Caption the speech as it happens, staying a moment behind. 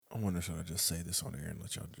wonder should I just say this on the air and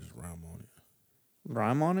let y'all just rhyme on it.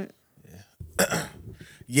 Rhyme on it?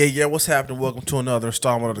 Yeah. What's happening? Welcome to another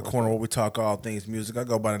installment of The Corner where we talk all things music. I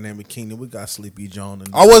go by the name of Kingdom. We got Sleepy John.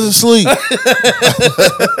 I wasn't asleep.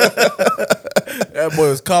 That boy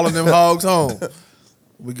was calling them hogs home.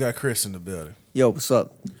 We got Chris in the building. Yo, what's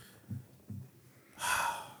up?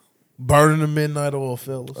 Burning the midnight oil,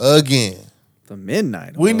 fellas. Again. The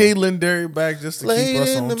midnight. We need Lindari back just to Late keep us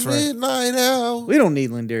in on the track. midnight hour. We don't need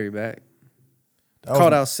Lindari back. That was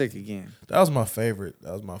Called my- out sick again. That was my favorite.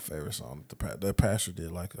 That was my favorite song. The pastor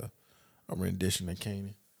did like a rendition of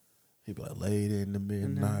Canaan. He'd be like, late in the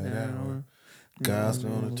midnight hour, God's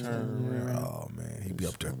gonna turn around. Oh man, he'd be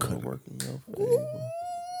up there cutting.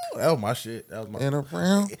 That was my shit. That was my. And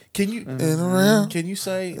around. Can you And around. Can you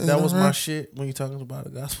say that was my shit when you're talking about a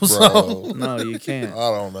gospel Bro. song? No, you can't.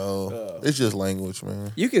 I don't know. It's just language,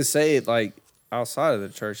 man. You can say it like outside of the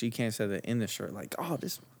church. You can't say that in the church. Like, oh,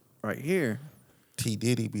 this right here. T.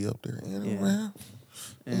 Diddy be up there. And Yeah. around.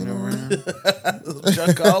 And around.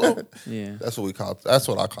 Chuck Collar? Yeah. That's what we call. That's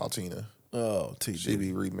what I call Tina. Oh, T. She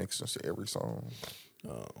be remixing every song.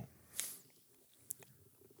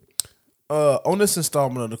 On this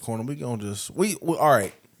installment of The Corner, we gonna just we all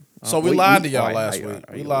right. So we we- lied we- to y'all all right, last all right, week.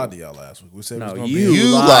 all We right. lied to y'all last week. We said it was No, gonna you, be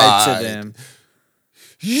You lied lied. to them.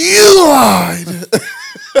 You lied.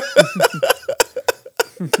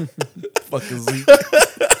 fucking Zeke.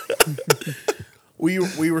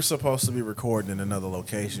 we were supposed to be recording in another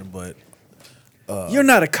location, but You're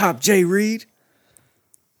not a cop, Jay Reed.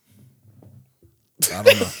 I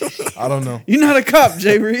don't know. I don't know. You're not a cop,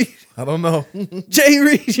 Jay Reed. I don't know. Jay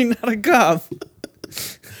Reed, you're not a cop.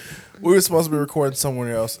 We were supposed to be recording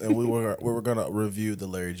somewhere else, and we were gonna review the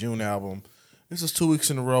Larry June album. This is 2 weeks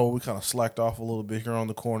in a row. We kind of slacked off a little bit here on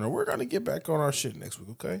The Corner. We're gonna get back on our shit next week,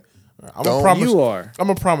 okay? All right, I'm gonna promise You are. I'm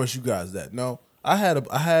gonna promise you guys that. No, I had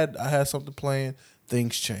something planned.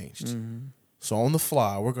 Things changed. Mm-hmm. So on the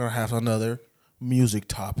fly, we're gonna have another music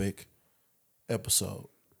topic episode.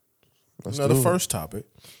 The first topic.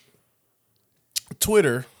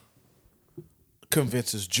 Twitter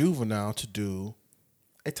convinces Juvenile to do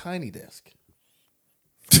a Tiny Desk.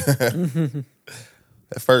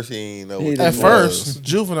 At first, he ain't know. What At it first, was.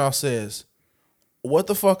 Juvenile says, "What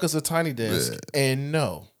the fuck is a Tiny Desk?" Yeah. And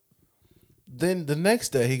no. Then the next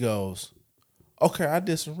day he goes, "Okay, I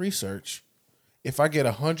did some research. If I get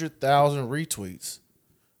 100,000 retweets,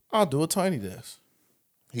 I'll do a Tiny Desk."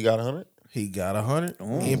 He got 100. He got 100.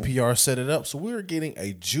 NPR set it up, so we're getting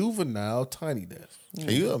a Juvenile Tiny Desk. Can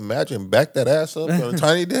you imagine back that ass up on a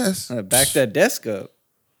tiny desk? Back that desk up.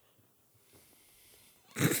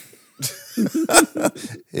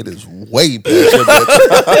 It is way past your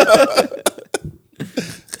bedtime.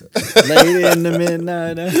 Late in the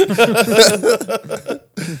midnight.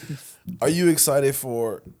 Are you excited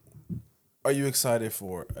for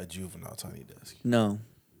a Juvenile Tiny Desk? No.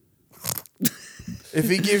 If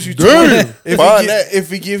he gives you Damn. 20, if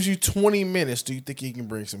he gives you 20 minutes, do you think he can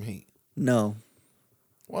bring some heat? No.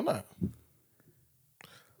 Why not?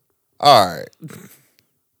 All right.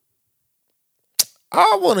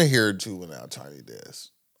 I want to hear Juvenile Tiny Desk.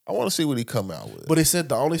 I want to see what he come out with. But he said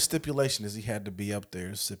the only stipulation is he had to be up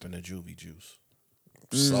there sipping the juvie juice.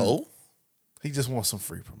 So? He just wants some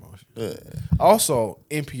free promotion. Yeah. Also,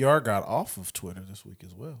 NPR got off of Twitter this week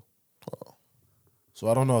as well. So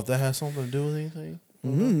I don't know if that has something to do with anything.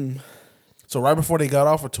 Mm-hmm. So right before they got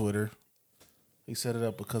off of Twitter, he set it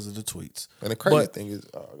up because of the tweets. And the crazy But- thing is,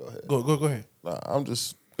 go ahead. Go ahead. Nah,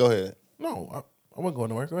 go ahead. No, I wasn't going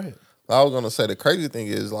nowhere. Go ahead. I was going to say the crazy thing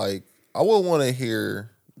is, like, I would want to hear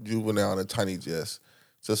Juvenile and Tiny Desk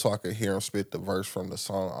just so I could hear him spit the verse from the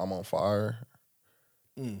song I'm on Fire,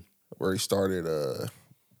 where he started,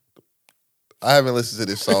 I haven't listened to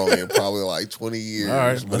this song in probably like 20 years. All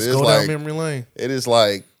right, but let's it's go like, down memory lane. It is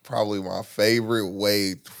like probably my favorite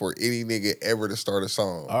way for any nigga ever to start a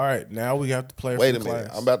song. All right, now we have to play. Wait for a the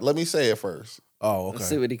minute. class. Let me say it first. Oh, okay. Let's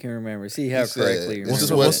see what he can remember. See He how said, correctly. this is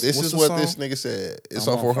the- what what's this the nigga said. It's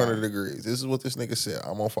I'm on on 400 fire. degrees. This is what this nigga said.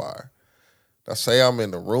 I'm on fire. Now say I'm in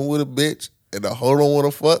the room with a bitch and the hoe don't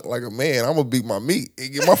want to fuck like a man. I'm gonna beat my meat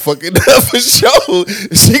and get my fucking nut for sure.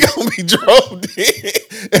 She gonna be drove in,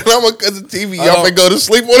 and I'm gonna cut the TV off and go to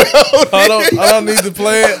sleep on the I don't need to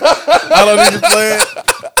play it. I don't need to play it.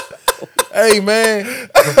 Hey man,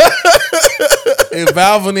 if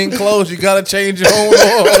Valvin ain't closed, you gotta change your own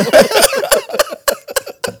oil.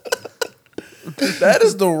 That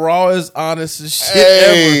is the rawest, honestest shit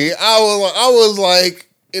ever. Hey, I was like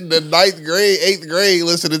in the 9th grade, 8th grade,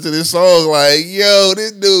 listening to this song, like, yo,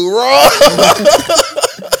 this dude raw.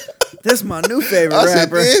 That's my new favorite I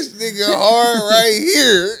said, rapper. this nigga hard right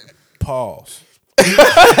here. Pause.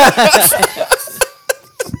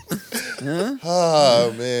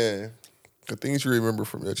 Oh man, the things you remember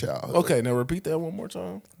from your childhood. Okay, now repeat that one more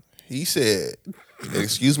time. He said, and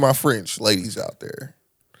excuse my French, ladies out there.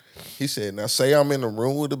 He said, now say I'm in the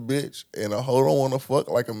room with a bitch and a hoe don't want to fuck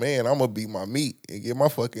like a man, I'm going to beat my meat and get my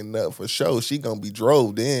fucking nut for sure. She going to be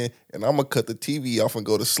drove in and I'm going to cut the TV off and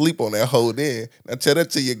go to sleep on that hoe then. Now tell that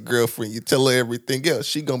to your girlfriend. You tell her everything else.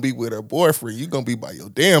 She going to be with her boyfriend. You going to be by your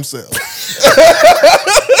damn self.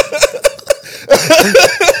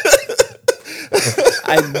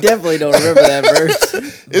 I definitely don't remember that verse.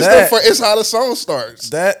 It's how the song starts.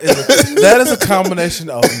 That is a combination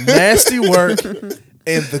of nasty work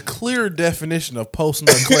and the clear definition of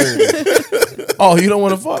post-nut clarity. Oh, you don't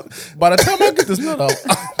want to fuck? By the time I get this nut up,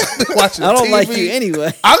 I'm watching I don't TV. like you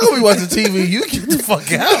anyway. I'm going to be watching TV. You get the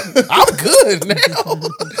fuck out. I'm good now.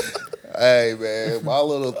 Hey man, my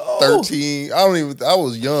little 13, I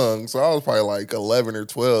was young, so I was probably like 11 or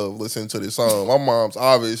 12 listening to this song. My mom's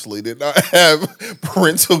obviously did not have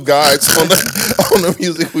parental guides on the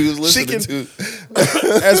music we was listening to.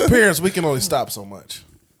 As parents, we can only stop so much.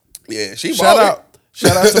 Yeah, she Shout out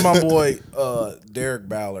to my boy Derek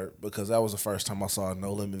Ballard, because that was the first time I saw a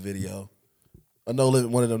No Limit video. One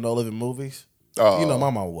of them No Limit movies. Oh. You know, my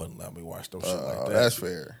mama wouldn't let me watch those shit like that. That's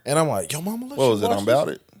fair. And I'm like, yo, mama, What was it? I'm about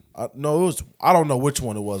it? No, it was. I don't know which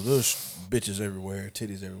one it was. There was bitches everywhere,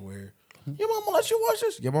 titties everywhere. Your mama let you watch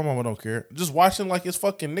this? Yeah, my mama don't care. Just watching like it's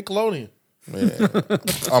fucking Nickelodeon. Yeah,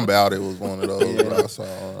 I'm about it was one of those that I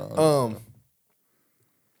saw.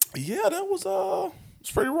 Yeah, that was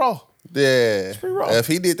it's pretty raw. Yeah, it's pretty raw. If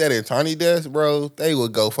he did that in Tiny Desk, bro, they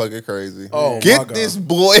would go fucking crazy. Oh, get this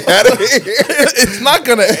boy out of here! It's not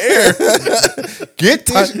gonna air. Get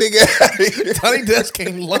this nigga out of here! Tiny Desk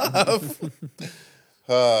came live.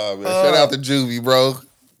 Oh man, shout out to Juvie, bro.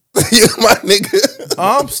 You my nigga.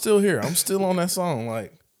 I'm still here. I'm still on that song.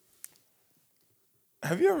 Like,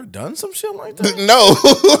 have you ever done some shit like that? No,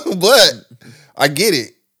 but I get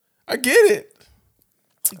it. I get it.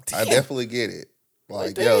 I definitely get it.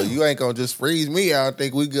 Like, yo, you ain't gonna just freeze me out.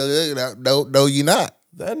 Think we good? No, you not.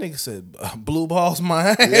 That nigga said, "Blue balls my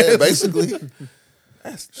ass." Yeah, basically.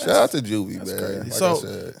 That's Shout out to Juvie, man. crazy. Like so, I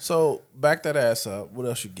said. so back that ass up. What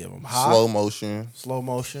else you give him? High? Slow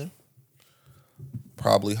motion.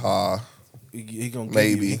 Probably high. He gonna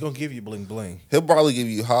maybe he gonna give you bling bling. He'll probably give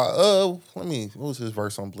you high. What was his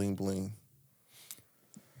verse on bling bling?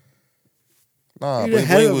 Nah, bling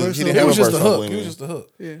bling was. He didn't have a verse on bling. It was just the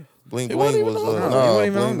hook. Yeah. Bling bling was.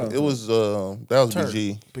 It was. That was Turd.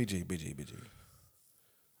 BG. BG.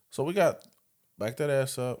 So we got back that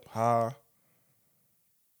ass up. High.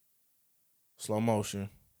 Slow motion.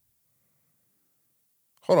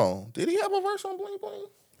 Hold on. Did he have a verse on Bling Bling?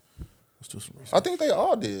 Let's do some research. I think they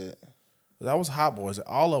all did. That was Hot Boys.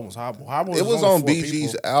 All of them was Hot Boys. Hot Boys it was on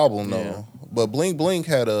BG's people. album though. But Bling Bling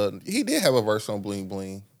he did have a verse on Bling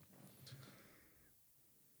Bling.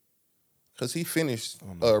 Cause he finished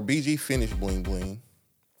or BG finished Bling Bling.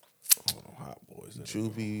 Hold on, Hot Boys.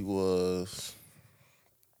 Juvie was.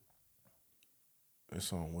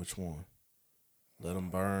 It's on which one? Let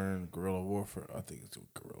Them Burn, Guerrilla Warfare. I think it's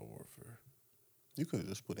Guerrilla Warfare. You could have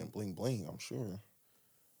just put in Bling Bling, I'm sure.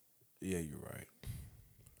 Yeah, you're right.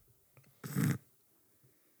 Bling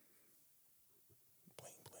Bling.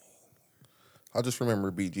 I just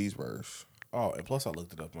remember BG's verse. Oh, and plus I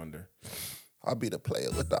looked it up under. I'll be the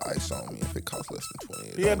player with the ice on me if it costs less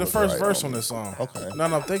than 20. He had the first verse on this song. Okay. Now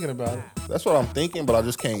that I'm thinking about it. That's what I'm thinking, but I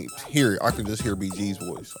just can't hear it. I can just hear BG's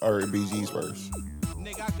voice or BG's verse.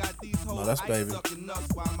 No, that's Baby.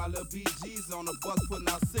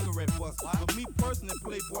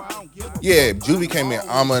 Yeah, Juvie came in.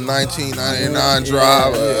 I'm a 1999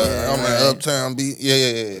 driver. I'm an Uptown beat.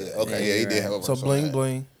 Yeah. Okay, yeah, he did have a verse. So Bling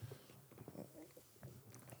Bling.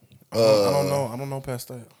 I don't know past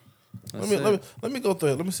that. Let me go through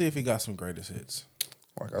it. Let me see if he got some greatest hits.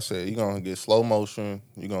 Like I said, you're gonna get slow motion.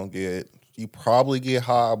 You probably get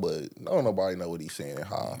high, but don't nobody know what he's saying in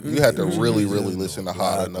high. You have to really listen to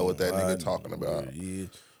high to know what that nigga talking about. Yeah.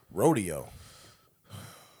 Rodeo.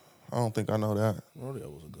 I don't think I know that. Rodeo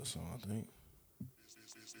was a good song, I think.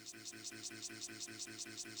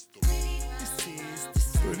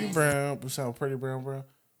 Pretty Brown. We sound Pretty Brown.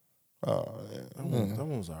 Oh, yeah. That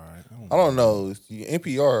one was all right. I don't know.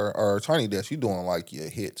 NPR or Tiny Desk, you doing like your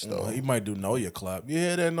hits though. He might do Know Your Clap. You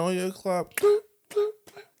hear that Know Your Clap?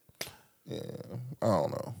 Yeah, I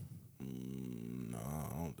don't know. No,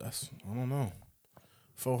 I don't know.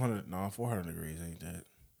 400 Degrees ain't that.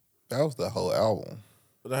 That was the whole album.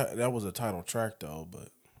 But that was a title track though, but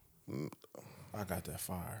I got that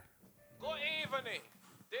fire. Good evening.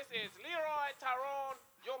 This is Leroy Tyrone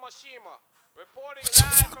Yomashima. Reporting What the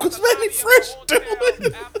live fuck from was the Manny lobby of Fresh the hotel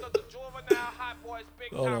doing? after the Juvenile Hot Boys Big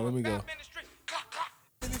Hold on, Time let me go. Rap Ministry.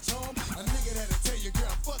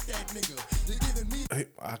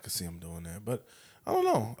 I could see him doing that, but I don't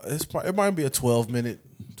know. It might be a 12-minute.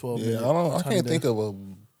 Yeah, I can't think of a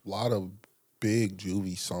lot of big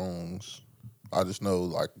Juvie songs. I just know,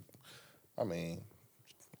 like, I mean,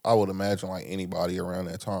 I would imagine like anybody around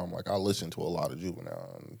that time. Like, I listened to a lot of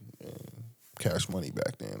Juvenile and Cash Money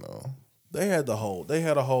back then, though. They had a whole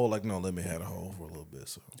like No Limit had a whole for a little bit.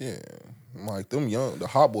 So Yeah, like the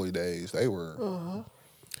Hot Boy days, they were.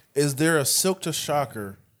 is there a Silk the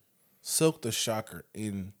Shocker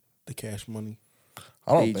in the Cash Money?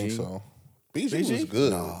 I don't BG. think so. BG was BG?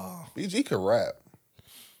 good. Nah. BG could rap.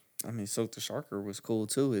 I mean, Silk the Shocker was cool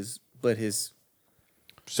too. His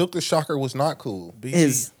Silk the Shocker was not cool.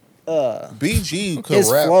 BG could his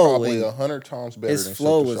rap flow probably and 100 times better his than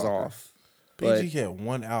flow Silk the was Shocker. off. But BG had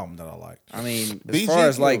one album that I liked. I mean, as BG far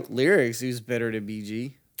as could- like lyrics, he was better than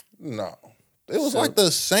BG. No. It was So, like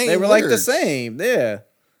the same They were like the lyrics. same, yeah.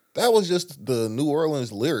 That was just the New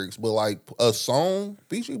Orleans lyrics, but like a song,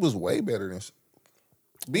 BG was way better than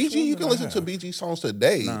BG. You can listen to BG songs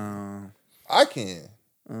today. I can.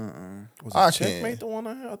 Was I it Checkmate can't. the one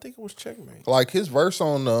I had? I think it was Checkmate. Like his verse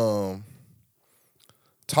on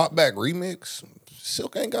Top Back Remix,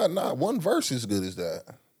 Silk ain't got not one verse as good as that.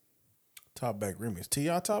 Top Back Remix.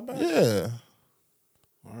 T.I. Top Back? Yeah.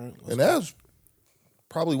 All right. And that's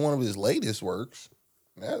probably one of his latest works.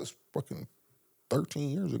 That was fucking 13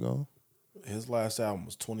 years ago. His last album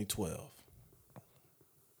was 2012.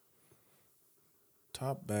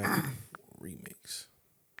 Top Back Remix.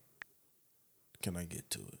 Can I get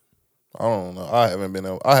to it? I don't know.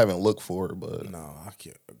 I haven't looked for it, but No, I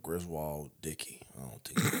can't. Griswold Dickey. I don't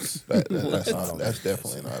think that's. that's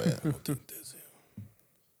definitely not it. I don't think that's it.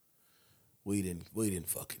 We didn't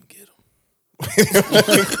fucking get him.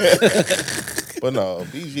 But no,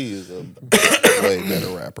 BG is a way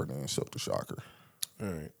better rapper than Silk the Shocker. All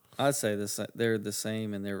right. I'd say they're the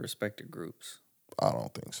same in their respective groups. I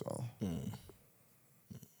don't think so.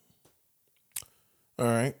 All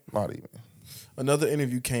right. Not even. Another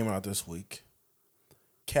interview came out this week.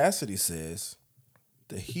 Cassidy says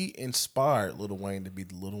that he inspired Lil Wayne to be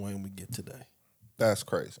the Lil Wayne we get today. That's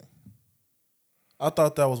crazy. I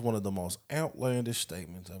thought that was one of the most outlandish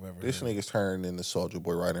statements I've ever This heard. nigga's turned into Soulja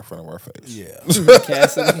Boy right in front of our face. Yeah.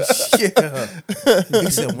 Cassidy. Yeah.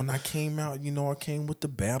 He said, when I came out, I came with the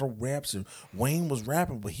battle raps and Wayne was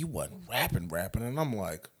rapping, but he wasn't rapping. And I'm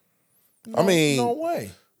like, I mean, no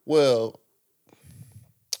way. Well,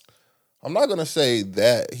 I'm not gonna say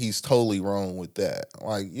that he's totally wrong with that.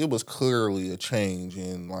 Like, it was clearly a change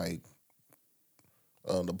in like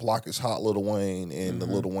the Block is Hot Lil Wayne and the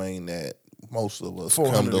Lil Wayne that most of us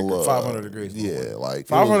come to love. 500 degrees. Yeah, like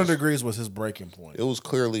 500 degrees was his breaking point. It was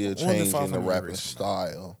clearly a Only change in the 500 rapping degrees.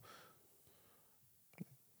 style.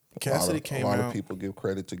 Cassidy a came lot out. of people give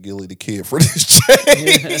credit to Gilly the Kid for this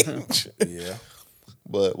change. Yeah.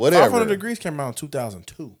 But whatever. 500 degrees came out in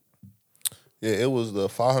 2002. Yeah, it was the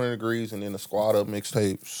 500 Degrees and then the Squad Up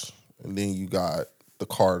mixtapes. And then you got the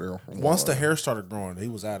Carter one. Once the hair started growing, he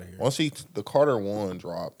was out of here. Once the Carter one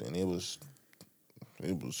dropped, and it was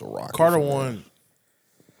a rocket. Carter for me. one.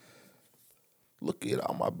 Look at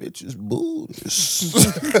all my bitches' booties.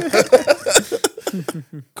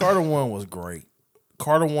 Carter one was great.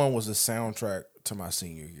 Carter one was the soundtrack to my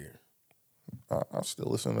senior year. I still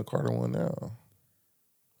listen to Carter one now.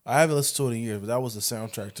 I haven't listened to it in years, but that was the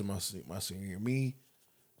soundtrack to my senior year. Me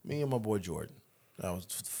and my boy Jordan. That was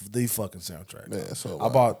the fucking soundtrack. Yeah, so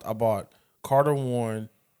I bought Carter one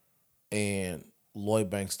and Lloyd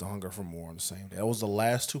Banks' The Hunger for More on the same day. That was the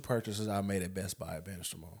last two purchases I made at Best Buy at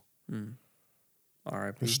Bannister Mall.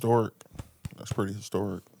 R.I.P. Historic. That's pretty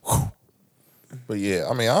historic. But yeah,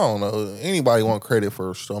 I mean, I don't know. Anybody want credit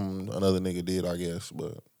for something another nigga did, I guess.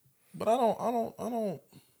 But I don't.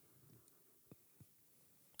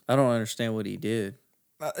 I don't understand what he did.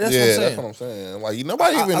 That's what I'm yeah, saying. that's what I'm saying. Like,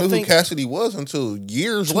 nobody even I knew who think Cassidy was until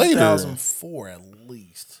years later. 2004 at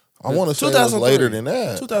least. I want to say it was later than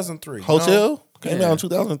that. 2003. Hotel No, came out in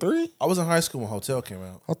 2003. I was in high school when Hotel came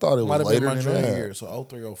out. I thought it Might was have been later my than junior that. year, so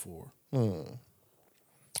 03, 04.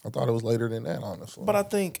 I thought it was later than that, honestly. But I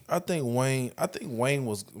think Wayne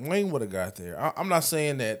would have got there. I'm not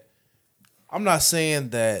saying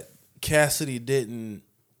that Cassidy didn't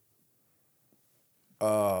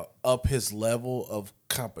up his level of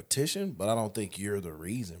competition, but I don't think you're the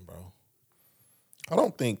reason, bro. I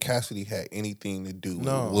don't think Cassidy had anything to do with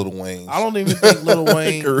No. Lil Wayne. I don't even think Lil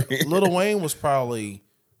Wayne. Career. Lil Wayne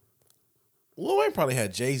probably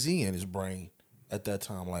had Jay-Z in his brain at that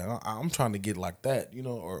time. Like, I'm trying to get like that,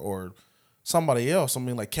 or somebody else. I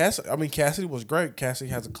mean, like Cassidy. I mean, Cassidy was great.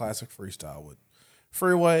 Cassidy has a classic freestyle with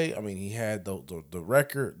Freeway. I mean, he had the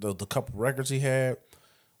record, the couple records he had.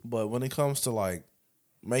 But when it comes to like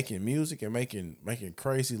making music and making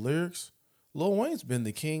crazy lyrics, Lil Wayne's been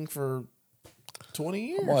the king for 20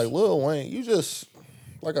 years. I'm like, Lil Wayne, you just,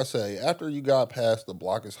 like I say, after you got past the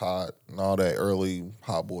Block is Hot and all that early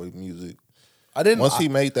Hot Boy music, Once he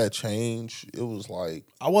made that change, it was like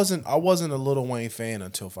I wasn't a Lil Wayne fan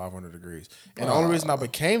until 500 Degrees, and the only reason I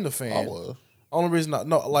became the fan,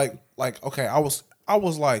 okay, I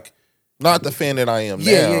was like not the fan that I am now.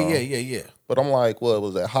 Yeah. But I'm like, what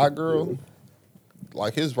was that Hot Girl?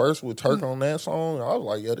 Like his verse with Turk on that song, I was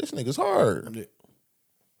like, yeah, this nigga's hard.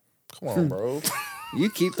 Come on, bro. You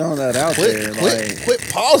keep throwing that out there. Quit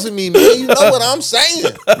pausing me, man. You know what I'm saying.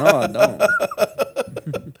 No, I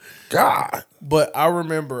don't. God. But I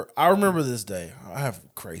remember this day. I have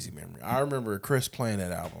crazy memory. I remember Chris playing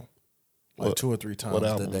that album like 2 or 3 times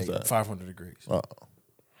that day. 500 Degrees.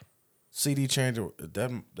 CD changer.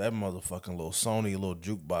 That motherfucking little Sony little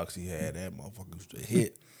jukebox he had. That motherfucker used to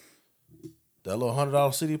hit. That little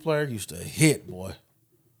 $100 CD player used to hit, boy.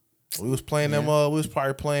 We was playing them. We was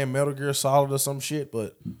probably playing Metal Gear Solid or some shit.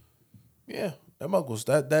 But yeah, that mug was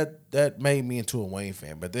that made me into a Wayne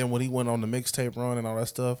fan. But then when he went on the mixtape run and all that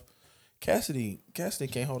stuff, Cassidy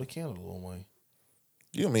can't hold a candle to Lil Wayne.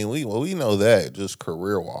 You mean we know that just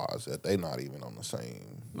career wise that they not even on the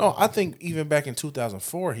same. No, I think even back in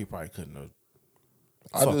 2004 he probably couldn't have.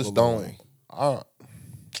 I just don't.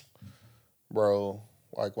 Bro,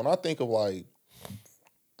 like when I think of like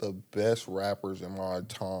the best rappers in my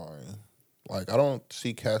time, like I don't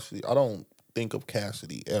see Cassidy. I don't think of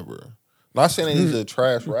Cassidy ever. Not saying that he's a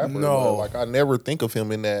trash rapper. No, but like I never think of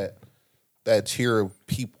him in that tier of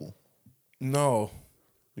people. No.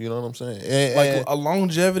 You know what I'm saying? And, like a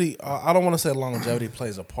longevity, I don't want to say longevity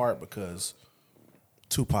plays a part because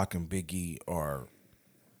Tupac and Biggie are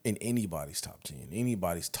in anybody's top 10,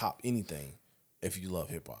 anybody's top anything if you love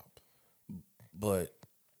hip hop. But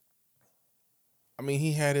I mean,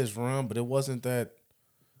 he had his run, but it wasn't that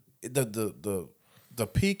the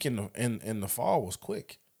peak in the fall was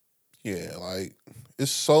quick. Yeah, like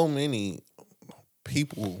it's so many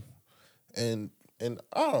people and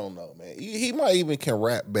I don't know, man. He might even can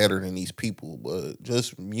rap better than these people, but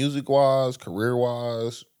just music wise, career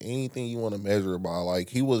wise, anything you want to measure by, like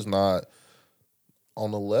he was not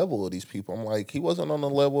on the level of these people. I'm like, he wasn't on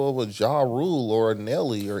the level of a Ja Rule or a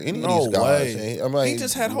Nelly or any of these guys. Way. I mean, he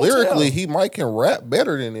just had lyrically, Hotel. he might can rap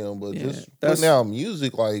better than them, but just putting out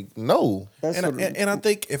music, like no. And I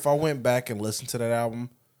think if I went back and listened to that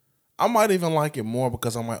album, I might even like it more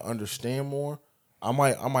because I might understand more. I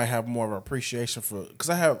might have more of an appreciation for,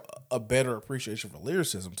 because I have a better appreciation for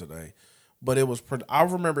lyricism today. But I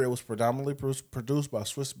remember it was predominantly produced by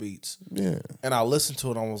Swiss Beats. Yeah, and I listened to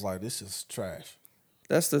it and I was like, this is trash.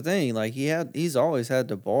 That's the thing. Like he's always had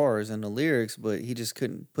the bars and the lyrics, but he just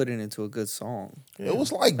couldn't put it into a good song. Yeah. It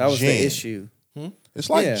was like that was the issue.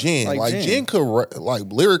 It's like Jen. Like Jen could like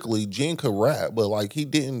lyrically, Jen could rap, but like he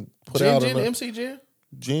didn't put out Jen, MC Jen.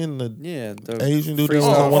 Jen, the the Asian dude that was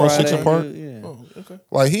on 106 and Park. Yeah. Oh, okay.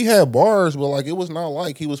 Like he had bars, but like it was not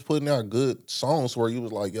like he was putting out good songs where he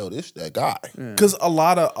was like, "Yo, this that guy." Because a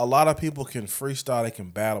lot of people can freestyle, they can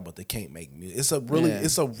battle, but they can't make music.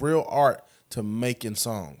 It's a real art to making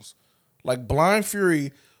songs. Like Blind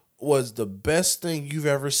Fury was the best thing you've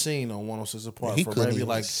ever seen on 106 and Park for maybe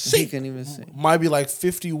like he couldn't even sing. Might be like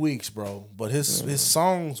 50 weeks, bro. But his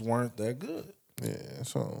songs weren't that good. Yeah,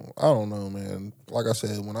 so I don't know, man. Like I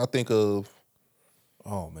said, when I think of,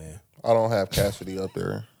 oh man, I don't have Cassidy up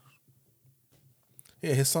there.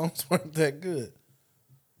 Yeah, his songs weren't that good.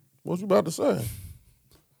 What you about to say?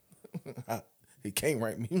 He can't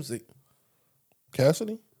write music.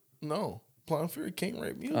 Cassidy? No, Blind Fury can't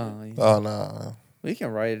write music. Oh nah. We can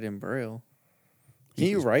write it in Braille. Can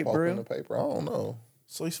you write Braille? The paper? I don't know.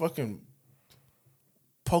 So he's fucking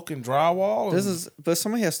poking drywall. But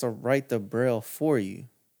somebody has to write the Braille for you.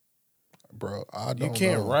 Bro, I don't know. You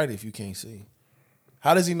can't write if you can't see.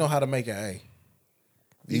 How does he know how to make an A?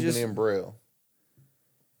 Even in Braille.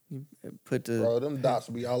 You put the bro, them dots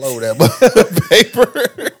will be all over that paper.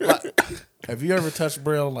 Have you ever touched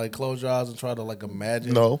Braille, like close your eyes and try to like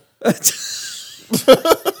imagine? No.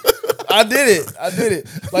 I did it.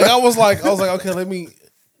 Like I was like, okay, let me.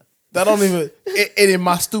 That don't even. And in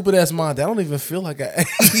my stupid ass mind, that don't even feel like a.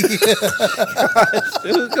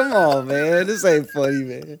 Dude, come on, man. This ain't funny,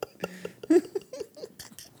 man.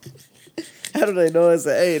 How do they know it's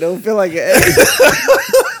an A? It don't feel like an A.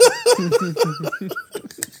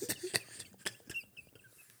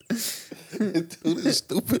 Dude is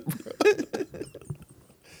stupid, bro.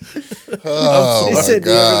 Oh He my said, "Do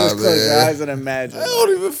you ever God, just close your man. eyes and imagine?" I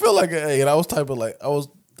don't even feel like an A. And I was typing like I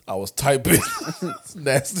was typing. It's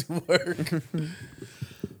nasty work.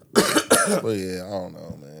 But yeah, I don't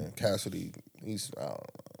know, man. Cassidy, I don't know.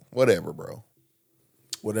 Whatever, bro.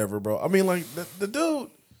 Whatever, bro. I mean, like the dude.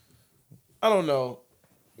 I don't know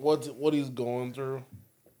what he's going through.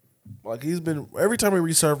 Like he's been every time he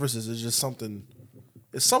resurfaces, it's just something.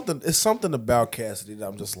 It's something about Cassidy that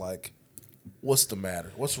I'm just like, what's the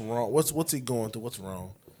matter? What's wrong? What's he going through? What's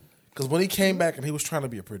wrong? Because when he came back and he was trying to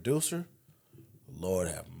be a producer, Lord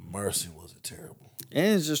have mercy, was it terrible?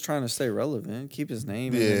 And he's just trying to stay relevant, keep his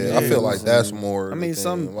name. in the Yeah, I feel news, like that's and- more. I the mean,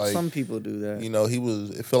 thing. some people do that. You know,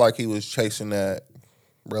 it feel like he was chasing that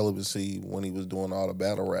relevancy when he was doing all the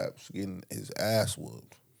battle raps, getting his ass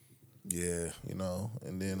whooped. Yeah, You know,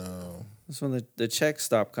 and then That's when the checks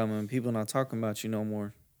stop coming. People not talking about you no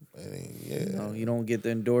more. yeah. You know, you don't get the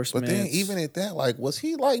But endorsements. then even at that, like, was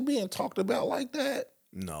he like being talked about like that?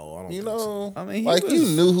 no, I don't. You think know, I mean, he like was- you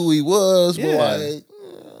knew who he was, Yeah. but like,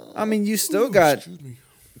 I mean, you still got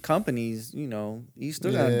companies. You know, you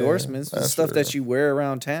still got Yeah, endorsements, the that's stuff true. that you wear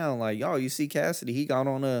around town. Like, y'all, you see Cassidy, he got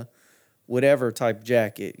on a whatever type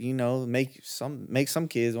jacket. You know, make some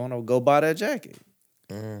kids want to go buy that jacket.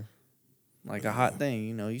 Mhm. Like a hot thing.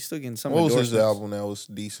 You know, you still getting some. What was his endorsements. album that was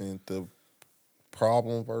decent? The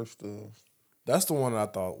Problem versus the. that's the one I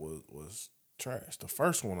thought was trash. The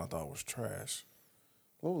first one I thought was trash.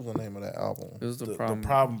 What was the name of that album? It was the The problem.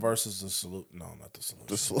 problem versus the solution. No, not the solution.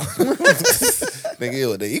 The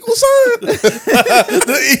nigga, the equal sign.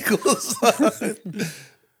 the equal sign.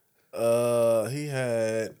 He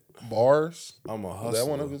had Bars. I'm a Was hustler. that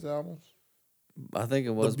one of his albums? I think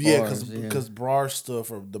it was. Yeah, Bars, because Brar stood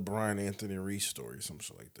for the Brian Anthony Reese story, some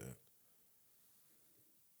shit like that.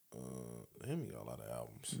 Him got a lot of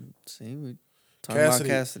albums. See, we talking about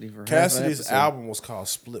Cassidy for half an Cassidy's episode. album was called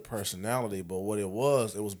Split Personality, but what it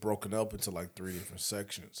was broken up into like 3 different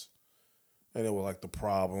sections, and it was like the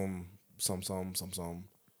problem, some.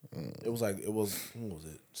 It was what was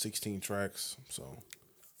it, 16 tracks? So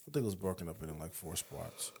I think it was broken up into like 4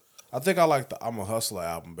 spots. I think I like the I'm a Hustler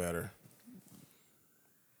album better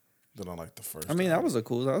than I like the first. I mean, album. that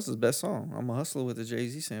was his best song. I'm a hustler with the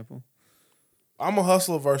Jay-Z sample. I'm a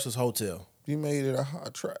Hustler versus Hotel. You made it a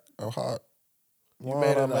hot track, a hot. You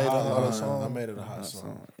made it a hot line. song. I made it a hot Hot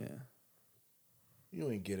song. Yeah. You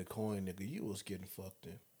ain't get a coin, nigga. You was getting fucked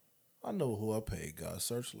in. I know who I paid, God.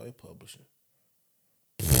 Searchlight Publishing.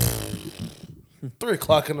 3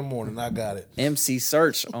 o'clock in the morning, I got it. MC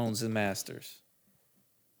Search owns the masters.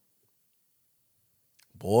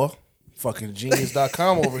 Boy, fucking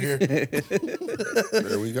genius.com over here.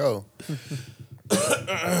 There we go.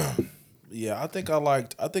 Yeah, I think I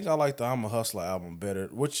liked the I'm a Hustler album better,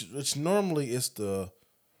 which normally it's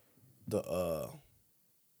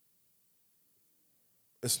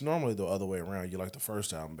it's normally the other way around. You like the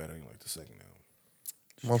first album better than you like the second album.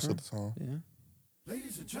 Most of the time. Yeah.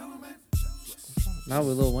 Ladies and gentlemen, Not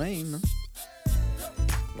with Lil Wayne. No.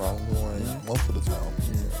 No, Lil Wayne, most of the time.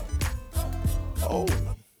 Oh,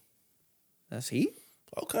 That's Heat?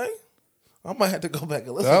 okay. I might have to go back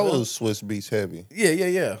and listen. That to was Swiss Beats heavy.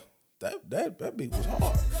 Yeah. That beat was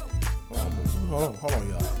hard. Hold on,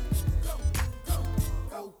 y'all.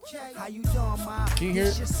 how you doing, ma? Can you hear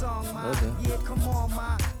This it? your song, ma. Okay. Yeah, come on,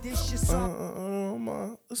 ma. This your song.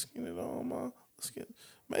 Ma, let's get it on, ma. Let's get.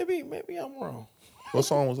 Maybe I'm wrong. What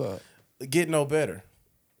song was that? Get No Better.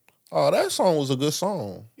 Oh, that song was a good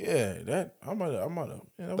song. Yeah, that I might have.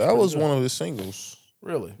 Yeah, That was one of his singles.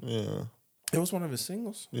 Really. Yeah. It was one of his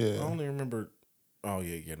singles. Yeah. I only remember. Oh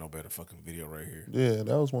yeah, Get No Better fucking video right here. Yeah,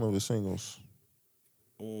 that was one of his singles.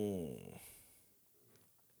 All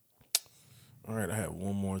right, I have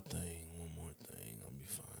one more thing. Let me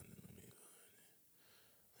find it.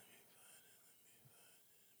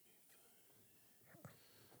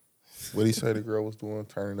 What he say the girl was doing,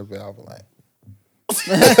 turning the valve like.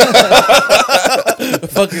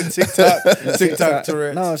 Fucking TikTok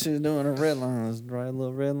Tourette's. No, she was doing a red line. It was right, a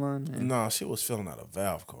little red line. Yeah. No, she was filling out a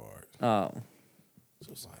Valve card. Oh. She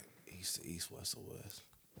was like east to east, west to west.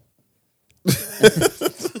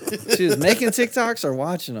 She was making TikToks or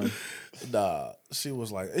watching them? Nah, she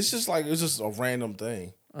was like, it's just a random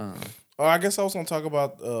thing. Oh, I guess I was gonna talk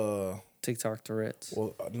about. TikTok Tourette's.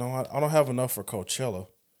 Well, no, I don't have enough for Coachella.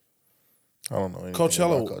 I don't know anything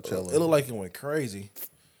Coachella, about Coachella. it looked like it went crazy.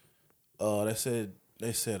 They said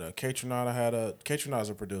K-Tronada's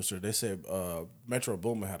a producer. They said Metro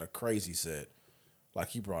Boomin had a crazy set. Like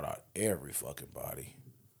he brought out every fucking body.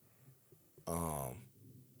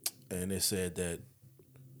 And they said that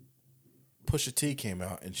Pusha T came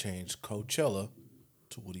out and changed Coachella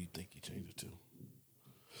to what do you think he changed it to?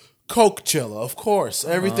 Coachella, of course.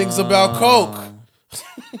 Everything's about Coke.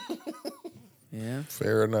 Yeah.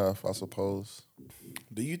 Fair enough, I suppose.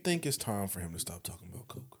 Do you think it's time for him to stop talking about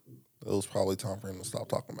Coke? It was probably time for him to stop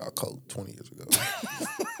talking about Coke 20 years ago.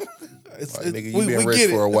 Like, Nigga, you been rich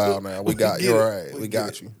for a while now. We got you. All right, we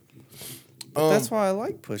got you. But that's why I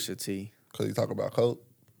like Pusha T. Because he talk about Coke.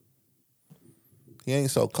 He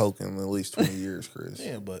ain't so Coke in at least 20 years, Chris.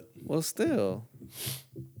 Yeah, but Well, still.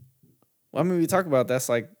 Well, I mean, we talk about that's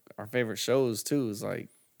like our favorite shows too. Is like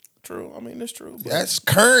true. I mean, it's true. But That's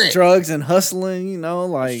current. drugs and hustling. You know,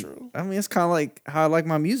 like true. I mean, it's kind of like how I like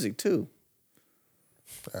my music too.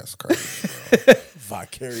 That's crazy.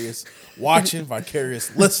 vicarious watching,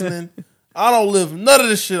 vicarious listening. I don't live none of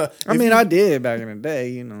this shit. I mean, I did back in the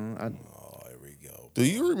day. You know, Oh, here we go. Do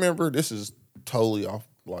you remember, this is totally off,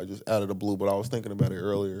 like just out of the blue, but I was thinking about it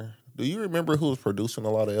earlier. Do you remember who was producing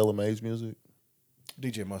a lot of LMA's music?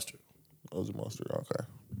 DJ Mustard. It was Mustard, okay.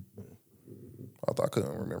 I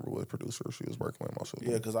couldn't remember what producer she was working with most of the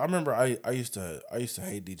Yeah, because I remember I used to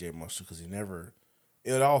hate DJ Mustard because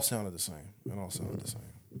it all sounded the same. It all sounded the same.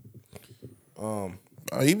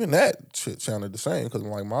 Even that shit sounded the same because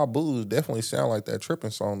like My Booze definitely sound like that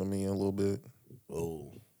tripping song to me a little bit.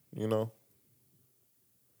 Oh, You know?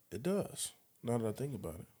 it does. Now that I think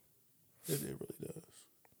about it, it really does.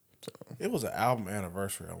 It was an album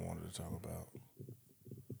anniversary I wanted to talk about,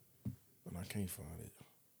 and I can't find it.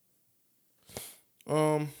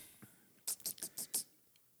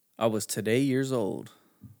 I was today years old.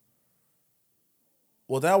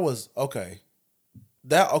 Well, that was okay.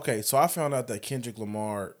 So I found out that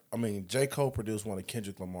J. Cole produced one of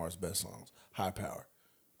Kendrick Lamar's best songs, High Power.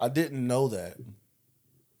 I didn't know that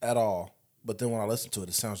at all, but then when I listened to it,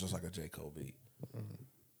 it sounds just like a J. Cole beat. Mm-hmm.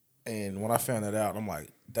 And when I found that out, I'm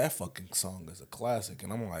like, that fucking song is a classic.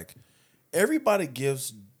 And I'm like, everybody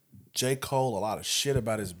gives J. Cole a lot of shit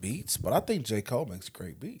about his beats, but I think J. Cole makes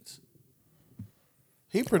great beats.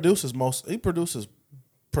 He produces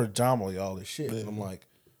predominantly all this shit. And I'm like,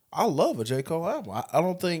 I love a J. Cole album. I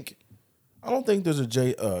don't think there's a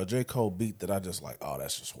J. Cole beat that I just like, oh,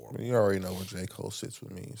 that's just horrible. You already know where J. Cole sits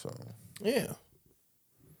with me, so. Yeah.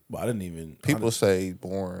 But I didn't even. People say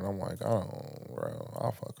boring. I'm like, I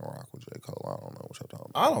fucking rock with J. Cole. I don't know what you're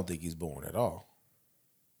talking about. I don't think he's boring at all.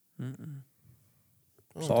 I don't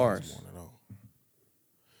think Bars. he's boring at all.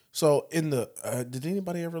 So did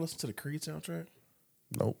anybody ever listen to the Creed soundtrack?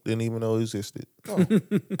 Nope, didn't even know it existed. Oh,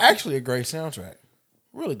 actually, a great soundtrack.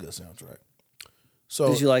 Really good soundtrack. So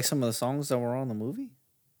Did you like some of the songs that were on the movie?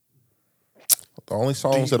 The only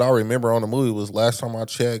songs that I remember on the movie was last time I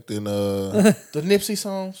checked and the Nipsey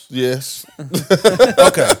songs? yes.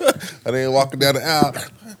 Okay. And then walking down the aisle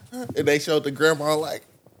and they showed the grandma like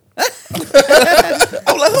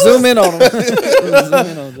Zoom in on them. Zoom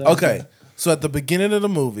in on them. Okay. So at the beginning of the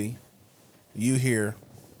movie, you hear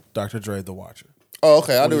Dr. Dre, The Watcher. oh,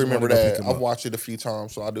 okay, I do he's remember wanting to that. pick him I've up. watched it a few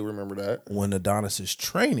times, so I do remember that. When Adonis is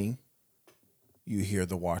training, you hear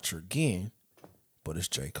The Watcher again, but it's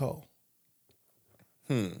J. Cole.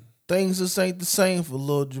 Things just ain't the same for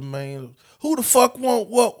Lil Jermaine. Who the fuck want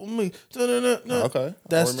what with me? Okay.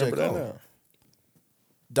 That's I J. remember that Cole. now.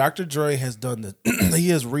 Dr. Dre has done the he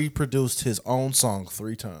has reproduced his own song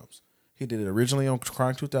 3 times. He did it originally on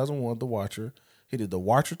Chronic 2001, The Watcher. He did The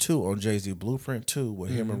Watcher 2 on Jay-Z Blueprint 2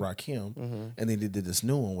 with him and Rakim. And then he did this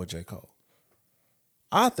new one with J. Cole.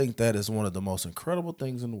 I think that is one of the most incredible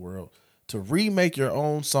things in the world. To remake your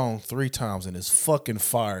own song 3 times and it's fucking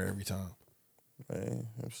fire every time. Man,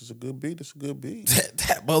 if it's a good beat, it's a good beat.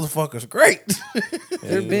 That motherfucker's great.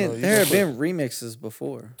 There have been remixes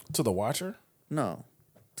before. To The Watcher? No,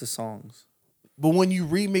 to songs. But when you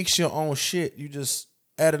remix your own shit, you just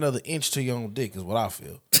add another inch to your own dick is what I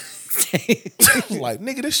feel. Like,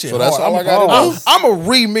 nigga, this shit So that's hard. all I gotta do? I'm going to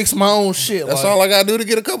remix my own shit. That's like, all I gotta do to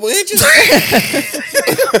get a couple inches.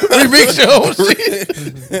 remix your own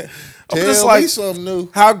shit. I'm Tell just me like, something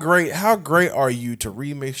new. how great are you to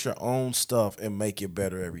remix your own stuff and make it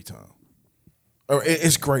better every time? Or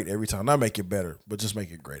it's great every time. Not make it better, but just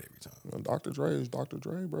make it great every time. Well, Dr. Dre is Dr.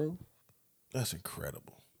 Dre, bro. That's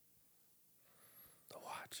incredible. The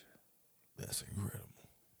Watcher. That's incredible.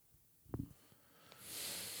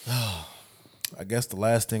 I guess the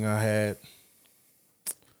last thing I had,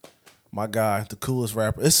 my guy, the coolest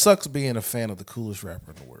rapper. It sucks being a fan of the coolest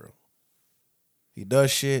rapper in the world. He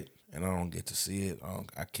does shit, and I don't get to see it.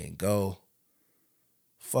 I can't go.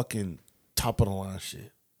 Fucking top of the line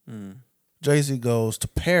shit. Jay-Z goes to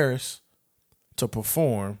Paris to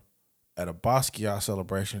perform at a Basquiat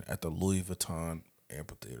celebration at the Louis Vuitton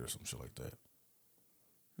amphitheater or some shit like that.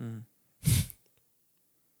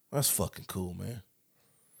 That's fucking cool, man.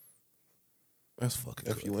 That's fucking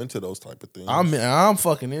If good. you into those type of things. I'm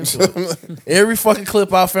fucking into it. Every fucking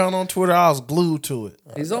clip I found on Twitter, I was glued to it.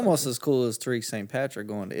 He's almost as cool as Tariq St. Patrick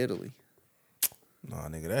going to Italy. Nah,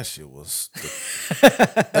 nigga, that shit was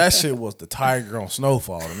the Tiger on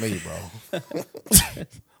Snowfall to me, bro.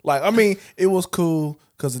 Like, I mean, it was cool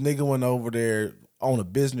because the nigga went over there on a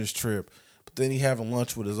business trip, but then he having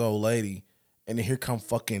lunch with his old lady, and then here come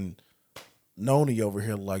fucking Noni over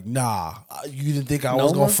here like, nah, you didn't think I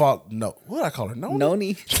was Noma? gonna fall? No, what I call her, Noni?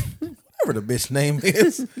 Noni. Whatever the bitch name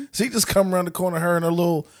is. She just come around the corner, her and her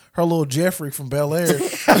little Jeffrey from Bel Air.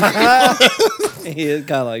 He is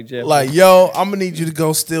kind of like Jeff. Like, yo, I'm gonna need you to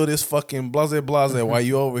go steal this fucking blase while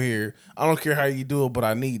you over here. I don't care how you do it, but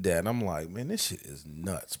I need that. And I'm like, man, this shit is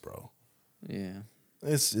nuts, bro. Yeah.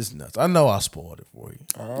 It's nuts. I know I spoiled it for you.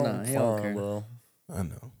 I'm Nah, he don't care. bro. I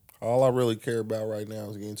know. All I really care about right now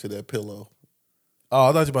is getting to that pillow. Oh,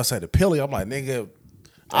 I thought you were about to say the pilly. I'm like, nigga,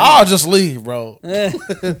 I'll just leave, bro.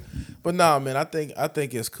 But nah, man, I think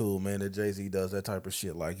it's cool, man, that Jay-Z does that type of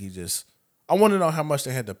shit. Like, I want to know how much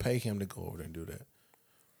they had to pay him to go over there and do that.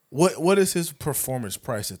 What is his performance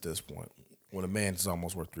price at this point when a man is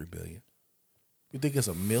almost worth $3 billion? You think it's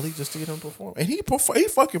 $1 million just to get him to perform? And he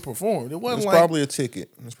fucking performed. It wasn't It's like probably a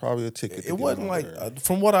ticket. It's probably a ticket. it wasn't like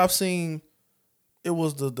from what I've seen, it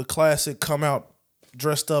was the classic come out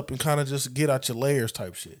dressed up and kind of just get out your layers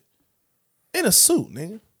type shit in a suit,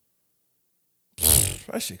 nigga.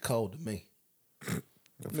 That shit cold to me.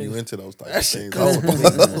 if you into those type That of shit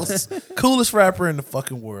things. cold. Coolest rapper in the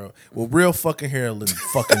fucking world with real fucking hair than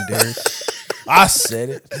fucking Derek. I said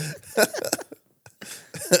it.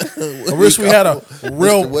 I wish we had a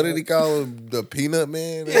real. What did he call him? The Peanut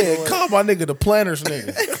Man? Yeah, call my nigga the Planners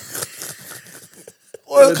nigga.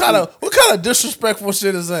 What kind of disrespectful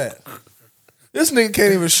shit is that? This nigga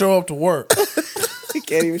can't even show up to work. He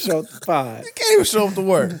can't even show up to 5. He can't even show up to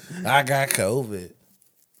work. I got COVID.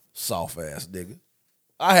 Soft ass nigga.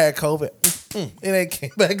 I had COVID. It ain't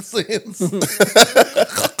came back since.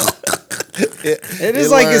 It is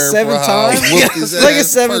like his 7th time. It's like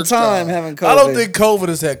his 7th time having COVID. I don't think COVID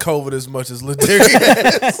has had COVID as much as Lil Derek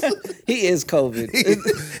has. He is COVID. He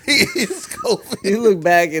is COVID. You look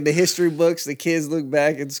back in the history books, the kids look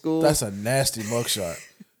back in school. That's a nasty mugshot.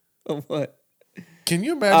 Of what? Can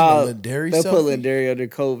you imagine the Lindari They'll put selfie? Lindari under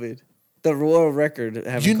COVID. The world record.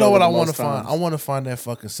 Having You know COVID what I the want to most find? times. I want to find that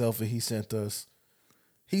fucking selfie he sent us.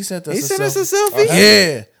 He sent us He a sent selfie. us a selfie?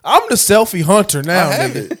 Yeah. I'm the selfie hunter now, I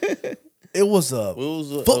have nigga. It was a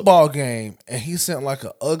football game, and he sent like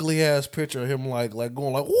an ugly ass picture of him like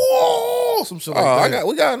going like whoa, some shit like that.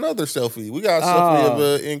 We got another selfie. We got a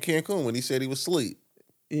selfie of in Cancun when he said he was asleep.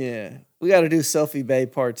 Yeah. We got to do Selfie Bay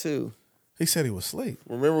Part 2. He said he was asleep.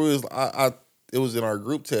 Remember, it was in our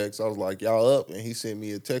group text. I was like, "Y'all up?" And he sent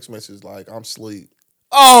me a text message like, "I'm asleep."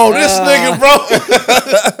 Oh, this nigga,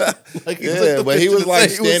 bro. Like, Yeah, but he was like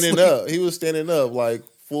standing asleep. up. He was standing up, like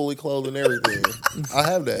fully clothed and everything. I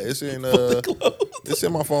have that. It's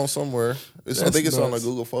in my phone somewhere. I think it's on a nuts.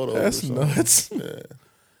 Google Photos. That's or something. nuts. Yeah.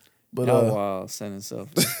 But Oh, wow. Sending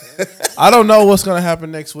selfies. I don't know what's gonna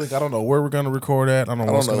happen next week. I don't know where we're gonna record at. I don't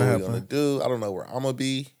know I what's don't know gonna what we're happen. gonna do. I don't know where I'm gonna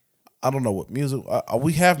be. I don't know what music.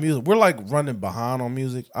 We have music. We're like running behind on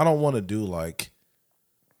music. I don't want to do like.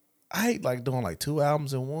 I hate like doing like 2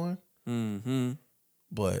 albums in one. Mm-hmm.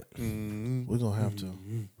 But we're gonna have to.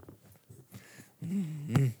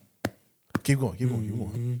 Keep going. Keep going. Keep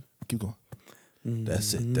going. Keep going.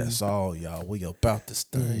 That's it. That's all, y'all. We about this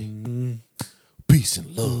thing. Peace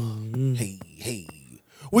and love. Hey, hey.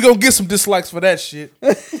 We gonna get some dislikes for that shit.